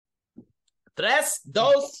Tres,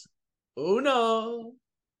 dos, uno.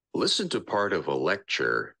 Listen to part of a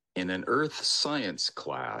lecture in an earth science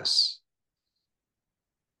class.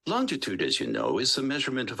 Longitude, as you know, is the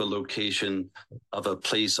measurement of a location of a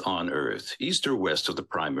place on Earth, east or west of the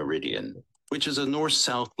prime meridian, which is a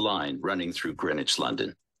north-south line running through Greenwich,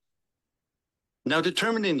 London. Now,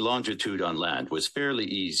 determining longitude on land was fairly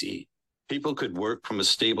easy. People could work from a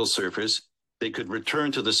stable surface, they could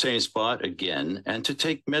return to the same spot again and to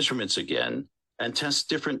take measurements again and test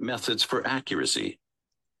different methods for accuracy.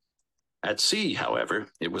 At sea, however,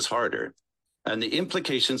 it was harder, and the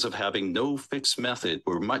implications of having no fixed method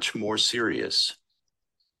were much more serious.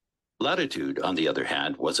 Latitude, on the other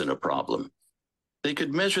hand, wasn't a problem. They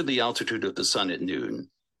could measure the altitude of the sun at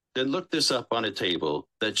noon, then look this up on a table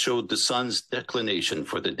that showed the sun's declination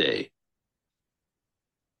for the day.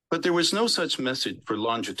 But there was no such method for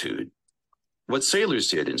longitude. What sailors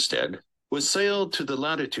did instead was sail to the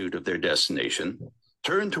latitude of their destination,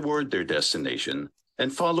 turn toward their destination,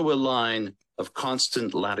 and follow a line of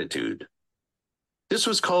constant latitude. This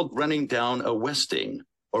was called running down a westing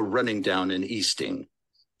or running down an easting,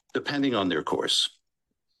 depending on their course.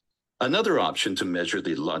 Another option to measure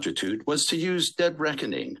the longitude was to use dead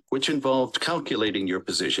reckoning, which involved calculating your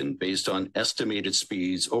position based on estimated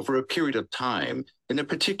speeds over a period of time in a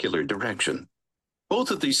particular direction. Both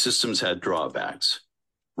of these systems had drawbacks.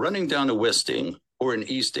 Running down a westing or an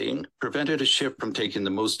easting prevented a ship from taking the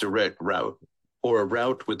most direct route, or a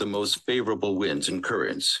route with the most favorable winds and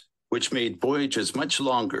currents, which made voyages much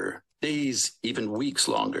longer, days, even weeks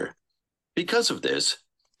longer. Because of this,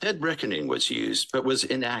 dead reckoning was used, but was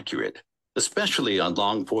inaccurate, especially on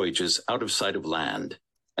long voyages out of sight of land,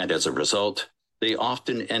 and as a result, they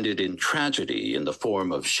often ended in tragedy in the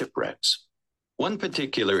form of shipwrecks. One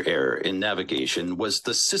particular error in navigation was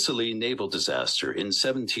the Sicily naval disaster in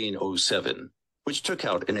 1707, which took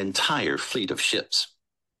out an entire fleet of ships.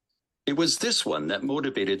 It was this one that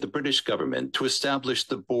motivated the British government to establish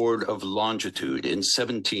the Board of Longitude in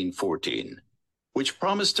 1714, which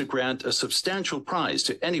promised to grant a substantial prize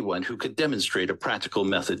to anyone who could demonstrate a practical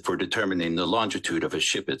method for determining the longitude of a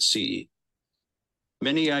ship at sea.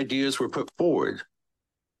 Many ideas were put forward.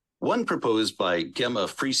 One proposed by Gemma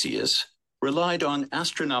Frisius relied on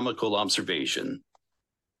astronomical observation,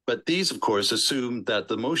 but these, of course, assumed that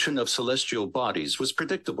the motion of celestial bodies was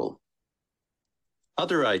predictable.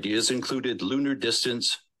 Other ideas included lunar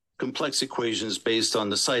distance, complex equations based on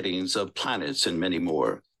the sightings of planets, and many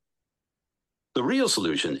more. The real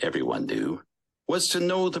solution, everyone knew, was to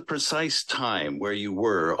know the precise time where you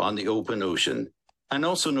were on the open ocean and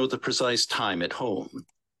also know the precise time at home.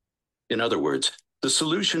 In other words, the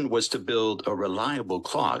solution was to build a reliable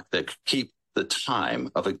clock that could keep the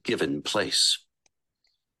time of a given place.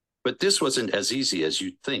 But this wasn't as easy as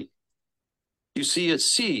you'd think. You see, at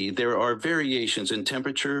sea, there are variations in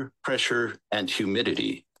temperature, pressure, and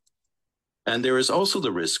humidity. And there is also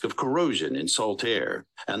the risk of corrosion in salt air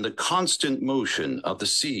and the constant motion of the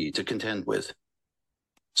sea to contend with.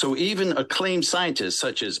 So even acclaimed scientists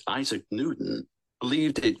such as Isaac Newton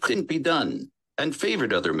believed it couldn't be done and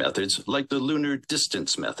favored other methods like the lunar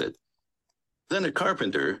distance method. Then a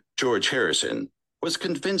carpenter, George Harrison, was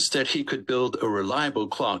convinced that he could build a reliable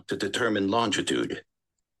clock to determine longitude.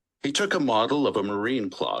 He took a model of a marine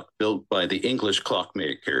clock built by the English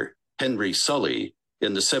clockmaker Henry Sully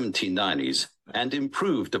in the 1790s and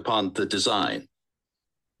improved upon the design.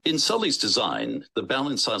 In Sully's design, the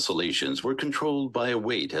balance oscillations were controlled by a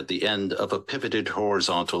weight at the end of a pivoted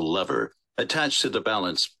horizontal lever attached to the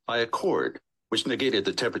balance by a cord, which negated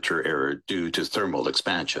the temperature error due to thermal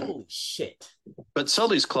expansion. Holy shit. But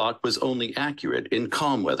Sully's clock was only accurate in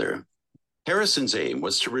calm weather. Harrison's aim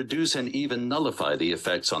was to reduce and even nullify the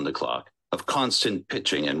effects on the clock of constant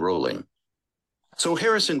pitching and rolling. So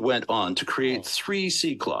Harrison went on to create 3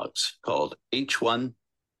 sea clocks called H1,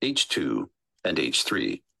 H2, and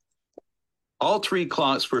H3. All 3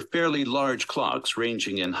 clocks were fairly large clocks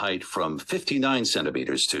ranging in height from 59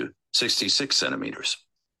 centimeters to 66 centimeters.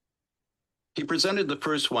 He presented the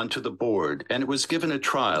first one to the board, and it was given a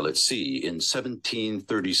trial at sea in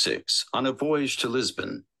 1736 on a voyage to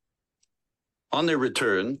Lisbon. On their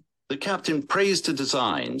return, the captain praised the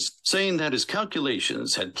designs, saying that his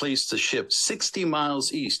calculations had placed the ship 60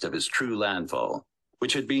 miles east of its true landfall,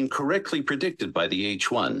 which had been correctly predicted by the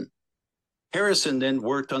H1. Harrison then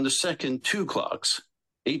worked on the second 2 clocks,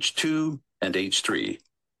 H2 and H3,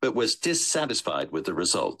 but was dissatisfied with the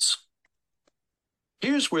results.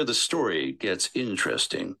 Here's where the story gets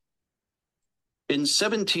interesting. In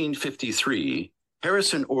 1753,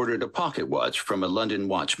 Harrison ordered a pocket watch from a London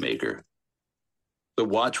watchmaker. The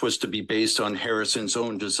watch was to be based on Harrison's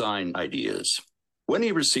own design ideas. When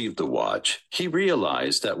he received the watch, he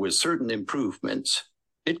realized that with certain improvements,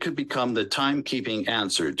 it could become the timekeeping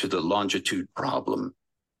answer to the longitude problem.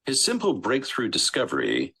 His simple breakthrough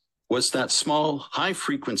discovery was that small,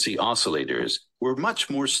 high-frequency oscillators were much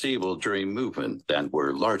more stable during movement than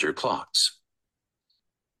were larger clocks.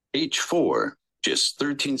 H4, just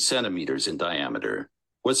 13 centimeters in diameter,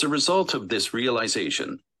 was the result of this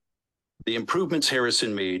realization. The improvements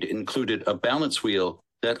Harrison made included a balance wheel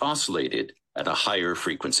that oscillated at a higher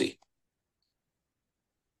frequency.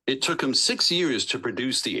 It took him 6 years to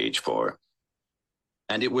produce the H4,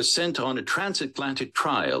 and it was sent on a transatlantic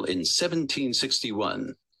trial in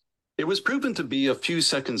 1761. It was proven to be a few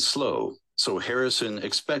seconds slow, so Harrison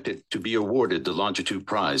expected to be awarded the Longitude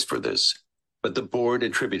Prize for this, but the board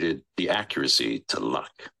attributed the accuracy to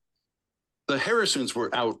luck. The Harrisons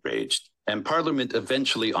were outraged, and Parliament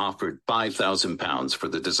eventually offered £5,000 for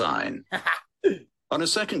the design. On a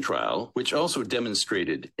second trial, which also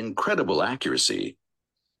demonstrated incredible accuracy,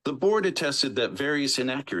 the board attested that various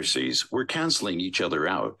inaccuracies were canceling each other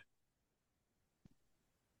out.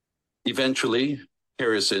 Eventually,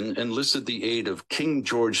 Harrison enlisted the aid of King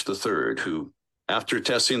George III, who, after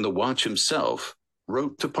testing the watch himself,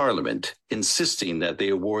 wrote to Parliament insisting that they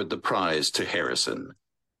award the prize to Harrison.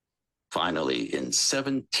 Finally, in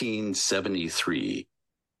 1773,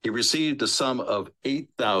 he received a sum of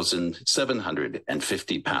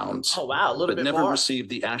 £8,750. Oh, wow, a little but bit never more. received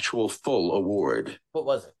the actual full award. What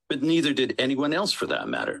was it? But neither did anyone else for that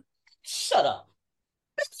matter. Shut up.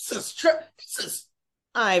 This is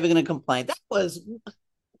I'm not even going to complain. That was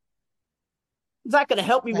not going to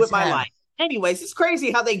help me That's with my hard. life. Anyways, it's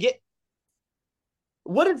crazy how they get.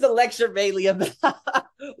 What is the lecture mainly about?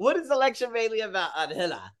 What is the lecture mainly about,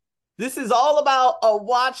 Angela? This is all about a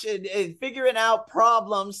watch and figuring out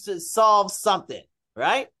problems to solve something,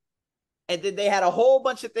 right? And then they had a whole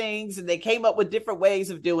bunch of things and they came up with different ways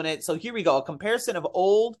of doing it. So here we go. A comparison of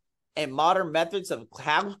old and modern methods of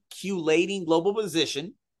calculating global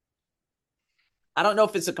position. I don't know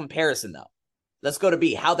if it's a comparison, though. Let's go to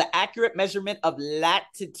B. How the accurate measurement of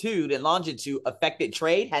latitude and longitude affected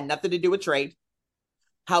trade. Had nothing to do with trade.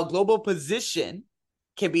 How global position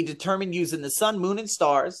can be determined using the sun, moon, and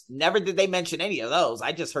stars. Never did they mention any of those.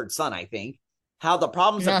 I just heard sun, I think. How the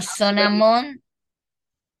problems No, of sun and moon.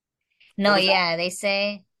 No, What was that? yeah, they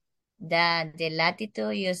say that the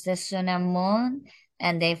latitude use the sun and moon,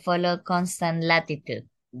 and they follow constant latitude.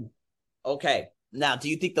 Okay. Now, do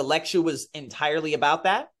you think the lecture was entirely about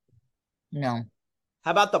that? No.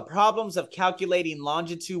 How about the problems of calculating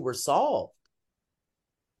longitude were solved?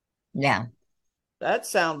 Yeah. That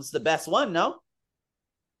sounds the best one, no?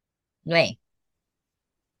 Wait.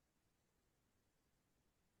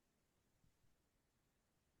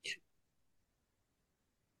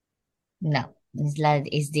 No,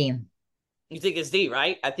 it's D. You think it's D,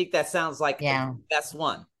 right? I think that sounds like Yeah. the best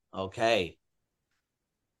one. Okay.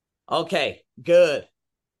 Okay, good.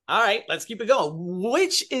 All right, let's keep it going.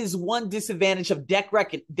 Which is one disadvantage of dead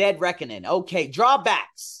reckoning? Okay,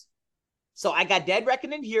 drawbacks. So I got dead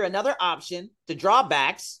reckoning here. Another option, the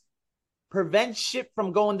drawbacks. Prevent ship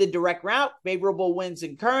from going the direct route. Favorable winds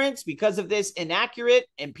and currents. Because of this, inaccurate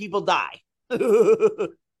and people die.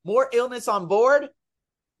 More illness on board.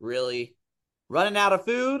 Really? Running out of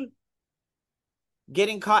food?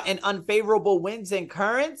 Getting caught in unfavorable winds and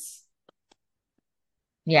currents?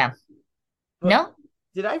 Yeah. But No?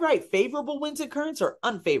 did I write favorable winds and currents or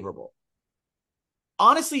unfavorable?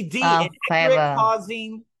 Honestly, D, Oh, inaccurate favor.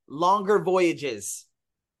 causing longer voyages.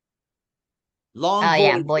 Long Oh,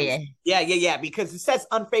 yeah, voyages. boy. Yeah, because it says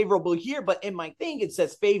unfavorable here, but in my thing, it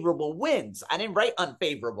says favorable winds. I didn't write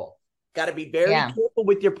unfavorable. Got to be very Yeah. careful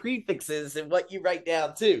with your prefixes and what you write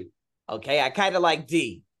down, too. Okay, I kind of like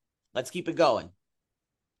D. Let's keep it going.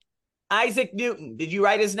 Isaac Newton. Did you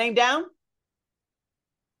write his name down?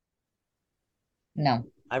 No.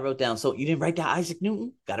 I wrote down. So you didn't write down Isaac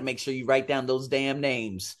Newton? Got to make sure you write down those damn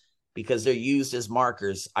names because they're used as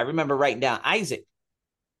markers. I remember writing down Isaac.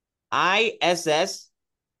 ISAAC.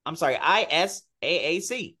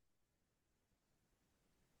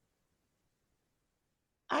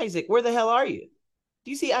 Isaac, where the hell are you?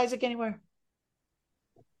 Do you see Isaac anywhere?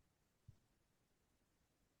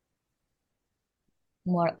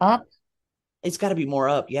 More up? It's got to be more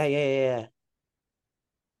up. Yeah.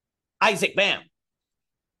 Isaac, bam.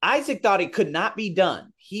 Isaac thought it could not be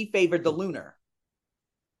done. He favored the lunar.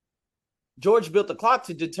 George built the clock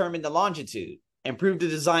to determine the longitude, improved the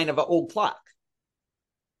design of an old clock.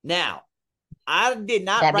 Now, I did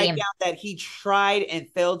not That write being- down that he tried and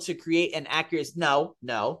failed to create an accurate.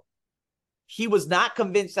 No. He was not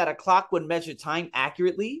convinced that a clock would measure time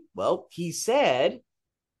accurately. Well, he said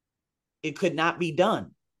it could not be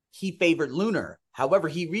done. He favored lunar. However,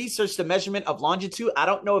 he researched the measurement of longitude. I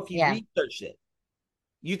don't know if he researched it.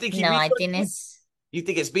 You think he No, I researched think it? it's You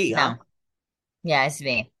think it's B, no. huh? Yeah, it's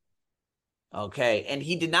B. Okay, and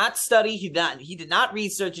he did not study. He did not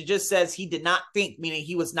research. It just says he did not think, meaning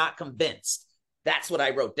he was not convinced. That's what I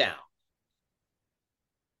wrote down.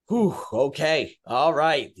 Whew, okay. All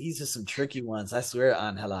right. These are some tricky ones. I swear,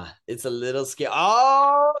 Angela. It's a little scary.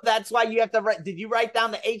 Oh, that's why you have to write. Did you write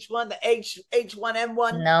down the H1, the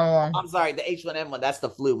H1N1? No. I'm sorry, the H1N1. That's the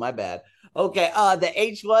flu. My bad. Okay. The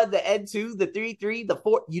H1, the N2, the 3, the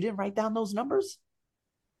 4. You didn't write down those numbers?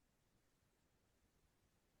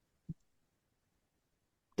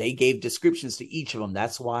 They gave descriptions to each of them.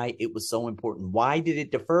 That's why it was so important. Why did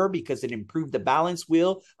it differ? Because it improved the balance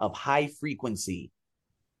wheel of high frequency.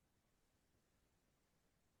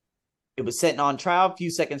 It was sent on trial, few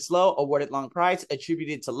seconds slow, awarded long price,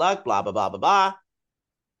 attributed to luck, blah, blah, blah, blah, blah.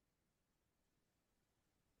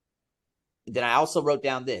 Then I also wrote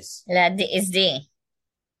down this. It's D.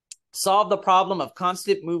 Solve the problem of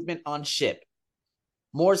constant movement on ship.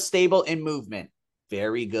 More stable in movement.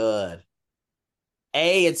 Very good.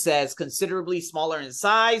 A, it says considerably smaller in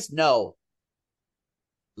size. No.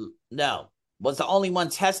 No. Was the only one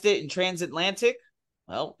tested in transatlantic?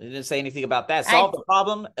 Well, it didn't say anything about that. Solve the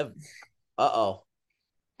problem of... Uh-oh.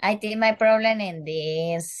 I think my problem in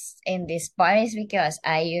this part is because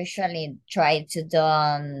I usually try to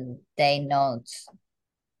do take notes.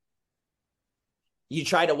 You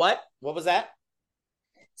tried to what? What was that?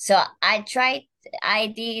 So I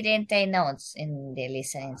didn't take notes in the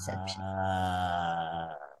listening section.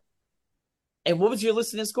 And what was your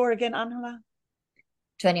listening score again, Angela?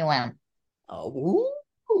 21. Oh,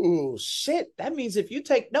 ooh, shit. That means if you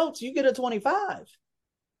take notes, you get a 25.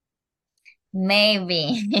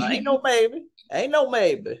 Maybe. Ain't no maybe. Ain't no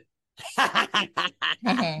maybe.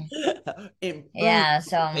 Yeah,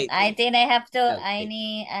 so I think I have to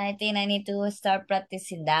I think I need to start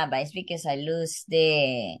practicing that, but it's because I lose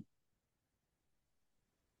the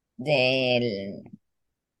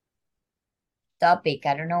topic.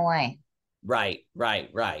 I don't know why. Right.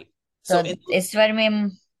 So it's for me.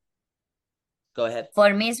 Go ahead.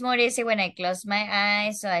 For me, it's more easy when I close my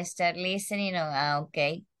eyes, so I start listening.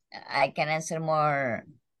 Okay, I can answer more.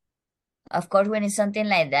 Of course, when it's something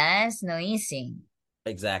like that, it's not easy.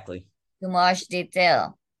 Exactly. Too much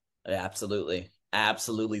detail. Absolutely.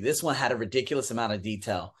 This one had a ridiculous amount of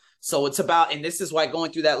detail. So it's about, and this is why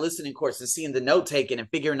going through that listening course and seeing the note taking and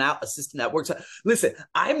figuring out a system that works. Listen,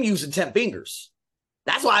 I'm using 10 fingers.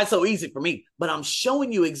 That's why it's so easy for me. But I'm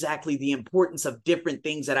showing you exactly the importance of different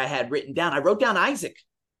things that I had written down. I wrote down Isaac.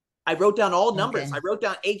 I wrote down all numbers. Okay. I wrote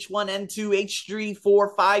down H1, N2, H3,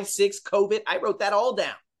 4, 5, 6, COVID. I wrote that all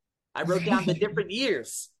down. I wrote down the different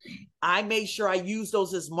years. I made sure I used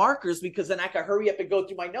those as markers because then I could hurry up and go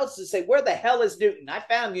through my notes and say, where the hell is Newton? I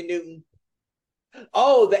found you, Newton.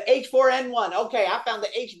 Oh, the H4N1. Okay, I found the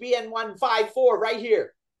HBN154 right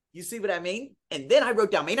here. You see what I mean? And then I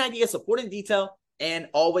wrote down main idea, supporting detail, and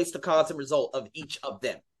always the cause and result of each of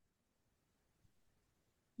them.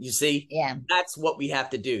 You see? Yeah. That's what we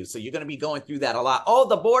have to do. So you're going to be going through that a lot. Oh,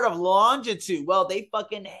 the Board of Longitude. Well, they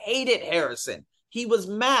fucking hated Harrison. He was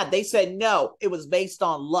mad. They said, no, it was based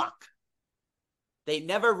on luck. They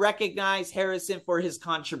never recognized Harrison for his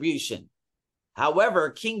contribution. However,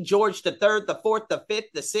 King George III, the 4th, the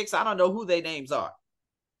 5th, the 6th, I don't know who their names are,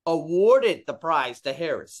 awarded the prize to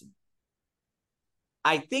Harrison.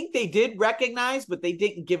 I think they did recognize, but they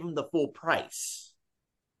didn't give him the full price.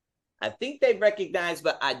 I think they recognized,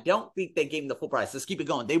 but I don't think they gave him the full price. Let's keep it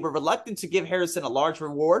going. They were reluctant to give Harrison a large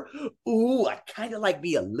reward. Ooh, I kind of like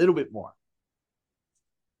me a little bit more.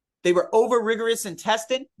 They were over rigorous in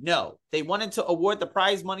testing. No. They wanted to award the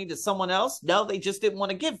prize money to someone else. No, they just didn't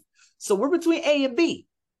want to give. So we're between A and B.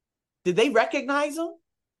 Did they recognize him?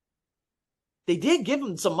 They did give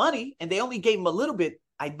him some money, and they only gave him a little bit.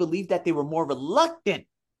 I believe that they were more reluctant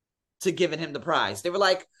to giving him the prize. They were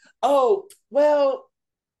like, oh, well,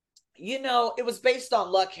 you know, it was based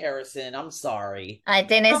on luck, Harrison. I'm sorry. I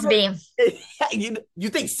think it's B. You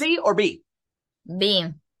think C or B? B.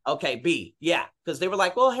 Okay, B. Yeah, because they were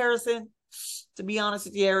like, well, Harrison, to be honest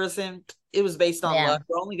with you, Harrison, it was based on luck.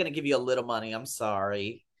 We're only going to give you a little money. I'm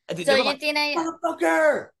sorry. So you think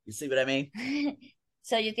motherfucker. You see what I mean?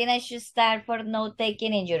 So you think I should start for note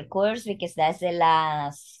taking in your course because that's the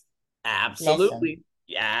last Absolutely. lesson.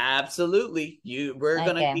 Yeah, absolutely. We're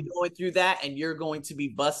going to be going through that, and you're going to be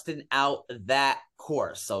busting out that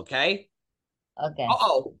course, okay? Okay.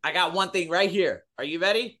 Uh-oh, I got one thing right here. Are you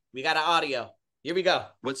ready? We got an audio. Here we go.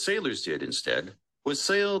 What sailors did instead was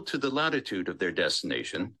sail to the latitude of their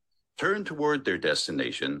destination, turn toward their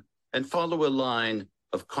destination, and follow a line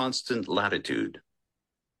of constant latitude.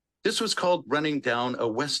 This was called running down a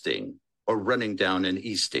westing or running down an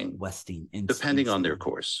easting, Westing, depending on their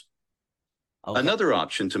course. Okay. Another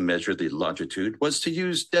option to measure the longitude was to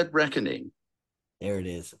use dead reckoning. There it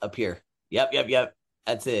is, up here. Yep.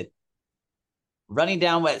 That's it. Running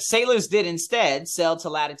down what sailors did instead, sail to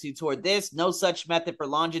latitude toward this. No such method for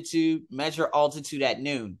longitude. Measure altitude at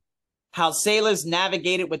noon. How sailors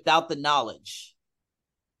navigated without the knowledge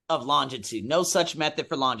of longitude. No such method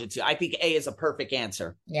for longitude. I think A is a perfect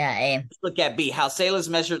answer. Yeah, A. Let's look at B. How sailors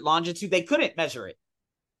measured longitude. They couldn't measure it.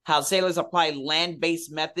 How sailors applied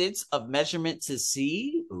land-based methods of measurement to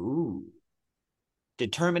sea. Ooh.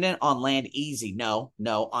 Determinant on land easy. No.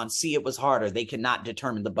 On sea it was harder. They cannot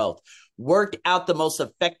determine the both. Worked out the most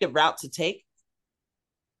effective route to take.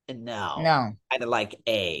 And no. Kind of like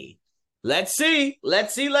A. Let's see,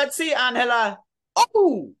 Angela.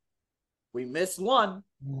 Oh, we missed one.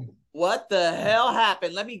 What the hell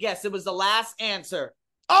happened? Let me guess. It was the last answer.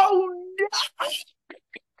 Oh, no.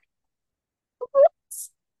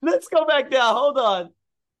 Let's go back down. Hold on.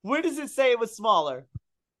 Where does it say it was smaller?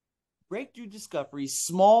 Breakthrough discovery,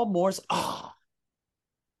 small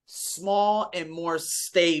and more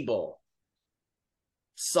stable.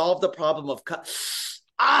 Solve the problem of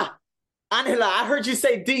Angela, I heard you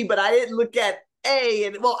say D, but I didn't look at A,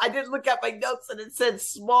 and I didn't look at my notes, and it said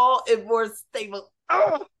small and more stable.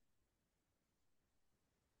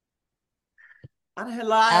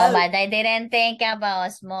 Angela, Oh, but I didn't think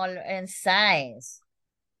about small in size.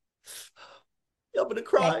 I'm gonna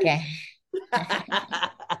cry. Okay.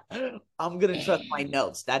 I'm gonna trust my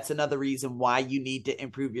notes. That's another reason why you need to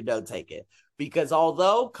improve your note taking. Because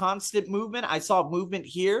although constant movement, I saw movement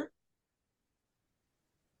here,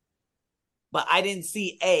 but I didn't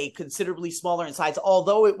see A, considerably smaller in size.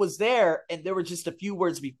 Although it was there, and there were just a few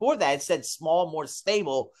words before that, it said small, more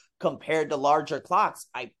stable compared to larger clocks.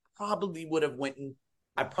 I probably would have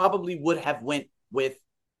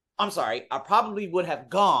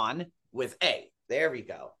gone with A. There we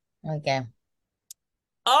go. Okay.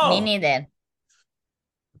 Oh, Me neither.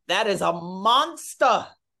 that is a monster.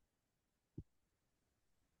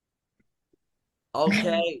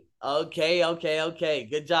 Okay.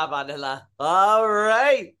 Good job, Angela. All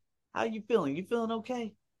right. How you feeling? You feeling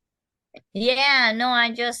okay? Yeah, no,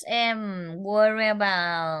 I just am worried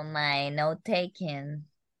about my note taking.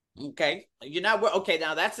 Okay. You're not okay.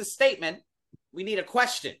 Now that's a statement. We need a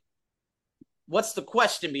question. What's the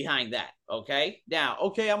question behind that? Okay. Now,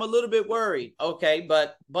 I'm a little bit worried. Okay,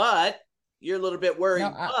 but you're a little bit worried.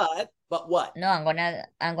 No, but what? No, I'm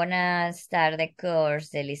gonna start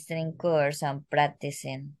the listening course and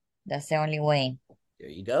practicing. That's the only way. There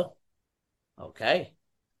you go. Okay.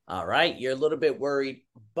 All right. You're a little bit worried,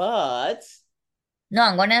 but No,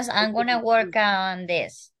 I'm gonna work on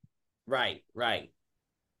this. Right.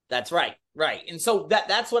 That's right. And so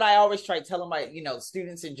that's what I always try telling my,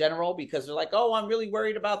 students in general, because they're like, oh, I'm really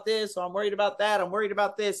worried about this, or I'm worried about that, I'm worried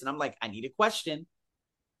about this. And I'm like, I need a question.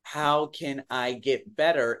 How can I get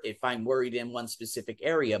better if I'm worried in one specific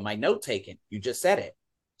area? My note taking. You just said it.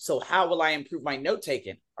 So how will I improve my note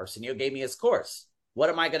taking? Arsenio gave me his course. What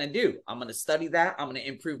am I going to do? I'm going to study that. I'm going to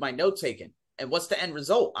improve my note taking. And what's the end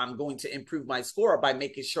result? I'm going to improve my score by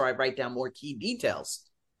making sure I write down more key details.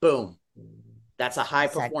 Boom. That's a high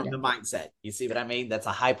performing mindset. You see what I mean? That's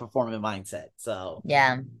a high performing mindset. So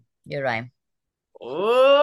yeah, you're right. Oh.